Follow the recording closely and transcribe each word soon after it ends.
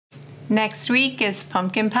Next week is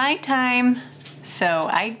pumpkin pie time. So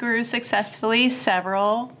I grew successfully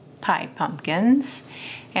several pie pumpkins,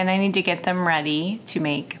 and I need to get them ready to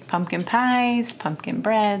make pumpkin pies, pumpkin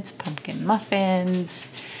breads, pumpkin muffins,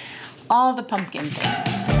 all the pumpkin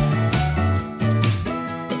things.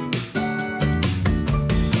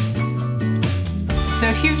 So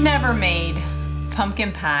if you've never made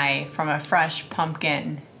pumpkin pie from a fresh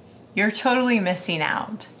pumpkin, you're totally missing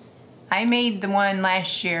out. I made the one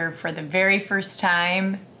last year for the very first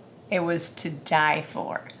time. It was to die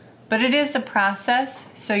for. But it is a process,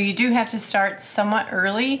 so you do have to start somewhat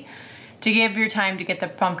early to give your time to get the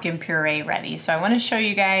pumpkin puree ready. So I want to show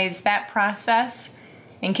you guys that process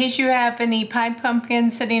in case you have any pie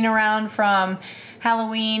pumpkins sitting around from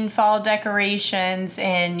Halloween, fall decorations,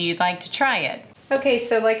 and you'd like to try it. Okay,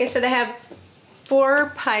 so like I said, I have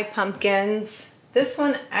 4 pie pumpkins. This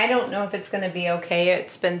one, I don't know if it's gonna be okay.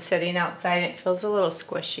 It's been sitting outside, it feels a little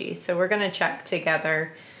squishy, so we're gonna check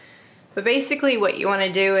together. But basically what you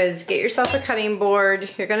wanna do is get yourself a cutting board.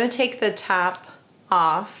 You're gonna take the top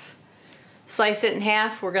off, slice it in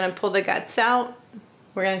half. We're gonna pull the guts out.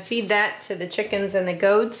 We're gonna feed that to the chickens and the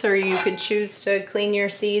goats, or you could choose to clean your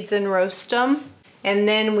seeds and roast them. And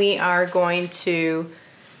then we are going to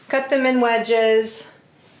cut them in wedges.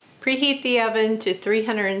 Preheat the oven to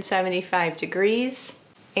 375 degrees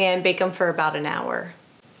and bake them for about an hour.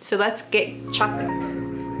 So let's get chopping.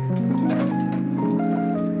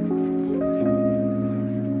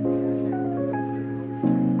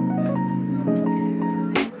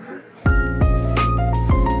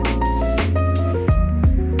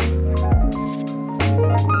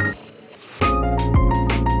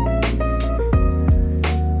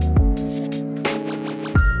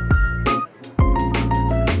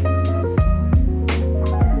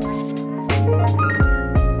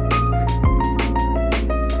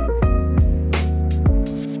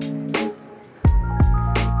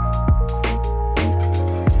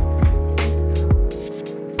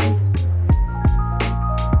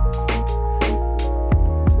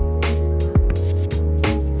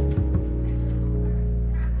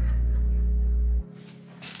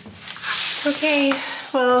 Okay,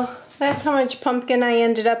 well, that's how much pumpkin I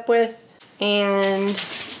ended up with, and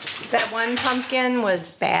that one pumpkin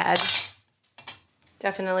was bad.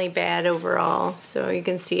 Definitely bad overall, so you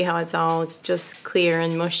can see how it's all just clear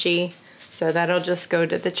and mushy. So that'll just go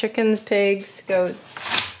to the chickens, pigs,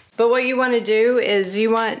 goats. But what you want to do is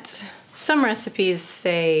you want, some recipes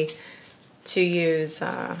say to use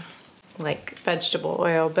like vegetable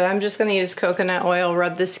oil, but I'm just gonna use coconut oil,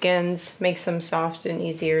 rub the skins, makes them soft and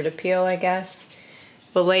easier to peel, I guess.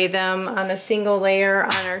 We'll lay them on a single layer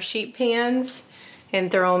on our sheet pans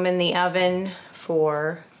and throw them in the oven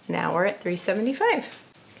for an hour at 375.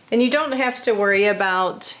 And you don't have to worry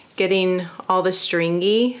about getting all the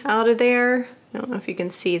stringy out of there. I don't know if you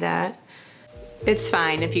can see that. It's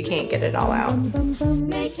fine if you can't get it all out.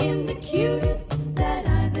 Make him the cutest that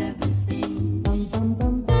I've ever seen.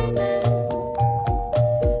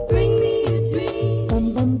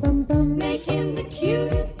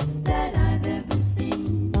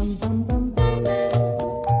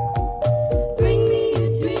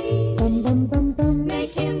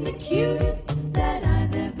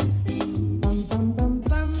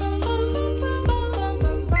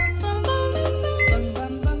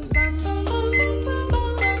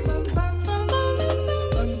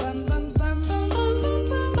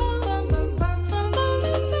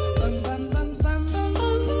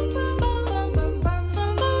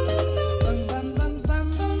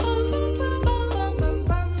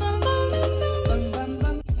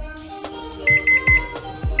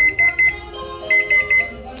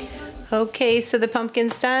 Okay, so the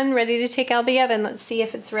pumpkin's done, ready to take out the oven. Let's see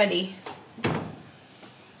if it's ready.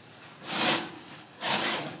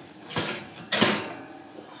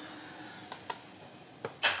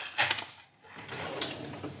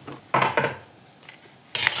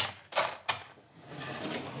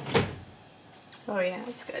 Oh yeah,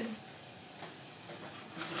 it's good.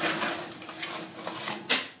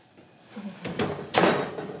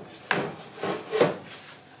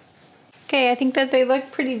 Okay, I think that they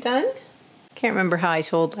look pretty done. Can't remember how I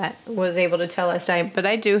was able to tell last night, but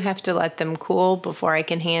I do have to let them cool before I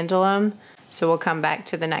can handle them. So we'll come back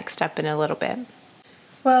to the next step in a little bit.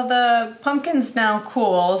 Well, the pumpkin's now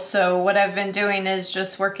cool, so what I've been doing is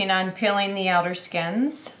just working on peeling the outer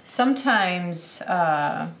skins. Sometimes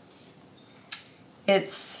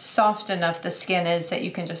it's soft enough, the skin is, that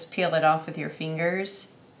you can just peel it off with your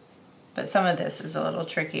fingers. But some of this is a little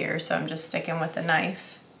trickier, so I'm just sticking with a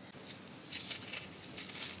knife.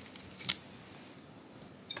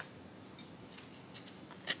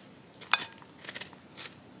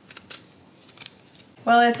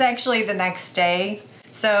 Well, it's actually the next day.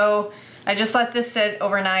 So I just let this sit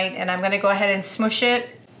overnight and I'm gonna go ahead and smush it,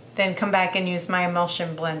 then come back and use my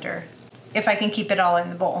emulsion blender, if I can keep it all in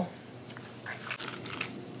the bowl.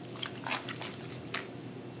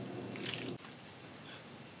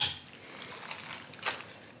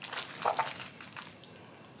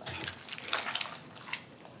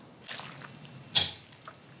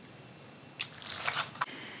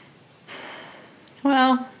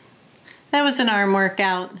 Well, that was an arm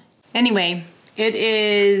workout. Anyway, it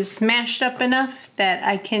is mashed up enough that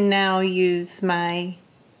I can now use my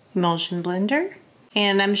emulsion blender.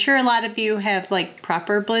 And I'm sure a lot of you have like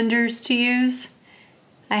proper blenders to use.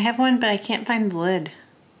 I have one, but I can't find the lid.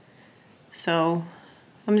 So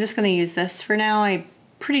I'm just gonna use this for now. I'm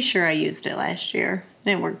pretty sure I used it last year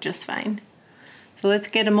and it worked just fine. So let's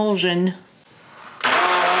get emulsion.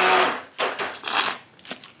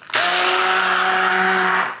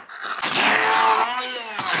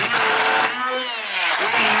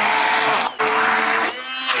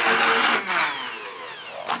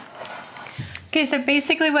 Okay, so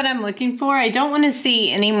basically what I'm looking for, I don't want to see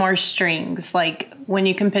any more strings, like when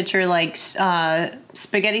you can picture like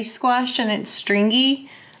spaghetti squash and it's stringy.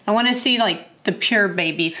 I want to see like the pure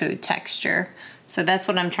baby food texture. So that's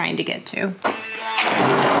what I'm trying to get to.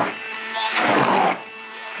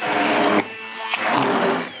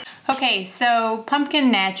 Okay, so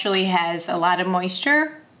pumpkin naturally has a lot of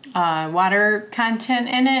moisture, water content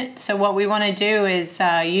in it. So what we want to do is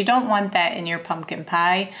you don't want that in your pumpkin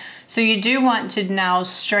pie. So you do want to now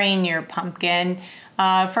strain your pumpkin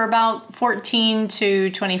for about 14 to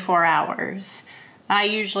 24 hours. I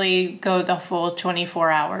usually go the full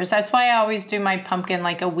 24 hours. That's why I always do my pumpkin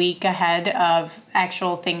like a week ahead of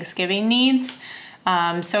actual Thanksgiving needs.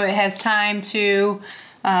 So it has time to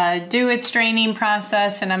do its straining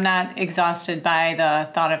process and I'm not exhausted by the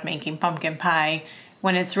thought of making pumpkin pie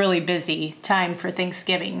when it's really busy time for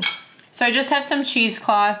Thanksgiving. So I just have some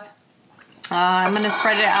cheesecloth. I'm gonna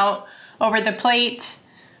spread it out over the plate,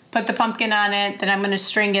 put the pumpkin on it, then I'm gonna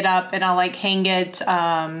string it up and I'll like hang it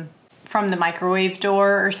from the microwave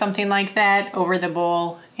door or something like that over the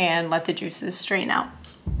bowl and let the juices strain out.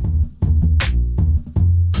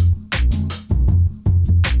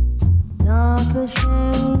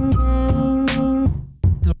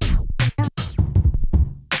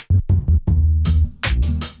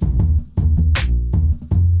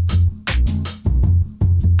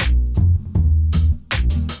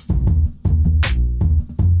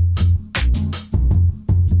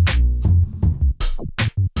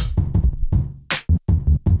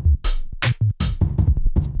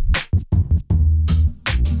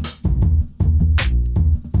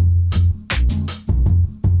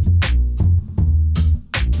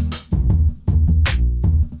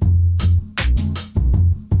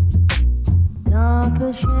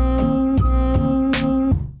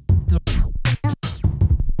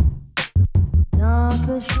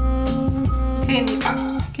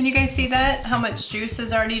 Can you guys see that? How much juice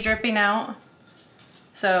is already dripping out?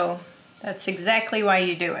 So that's exactly why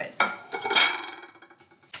you do it.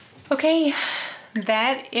 Okay,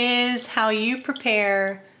 that is how you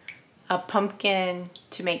prepare a pumpkin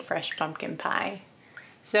to make fresh pumpkin pie.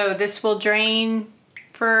 So this will drain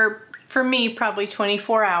for me probably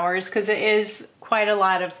 24 hours because it is quite a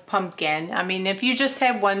lot of pumpkin. I mean, if you just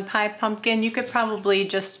had one pie pumpkin, you could probably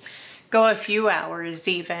just go a few hours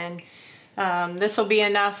even. This will be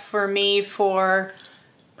enough for me for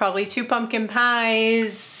probably 2 pumpkin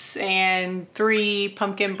pies and 3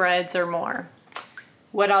 pumpkin breads or more.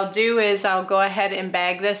 What I'll do is I'll go ahead and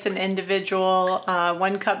bag this in individual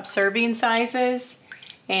 1 cup serving sizes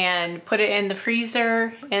and put it in the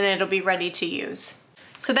freezer and it'll be ready to use.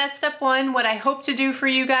 So that's step 1. What I hope to do for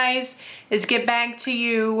you guys is get back to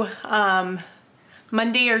you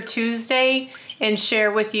Monday or Tuesday and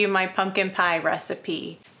share with you my pumpkin pie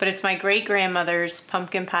recipe. But it's my great-grandmother's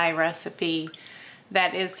pumpkin pie recipe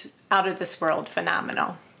that is out of this world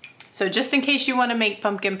phenomenal. So just in case you want to make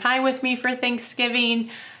pumpkin pie with me for Thanksgiving,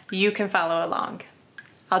 you can follow along.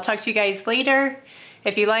 I'll talk to you guys later.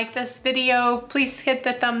 If you like this video, please hit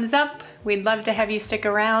the thumbs up. We'd love to have you stick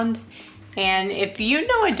around. And if you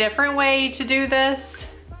know a different way to do this,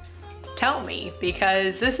 tell me,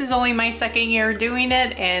 because this is only my 2nd year doing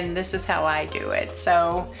it and this is how I do it.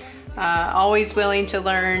 So always willing to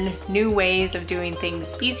learn new ways of doing things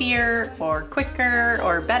easier or quicker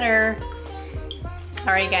or better.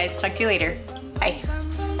 All right guys, talk to you later. Bye.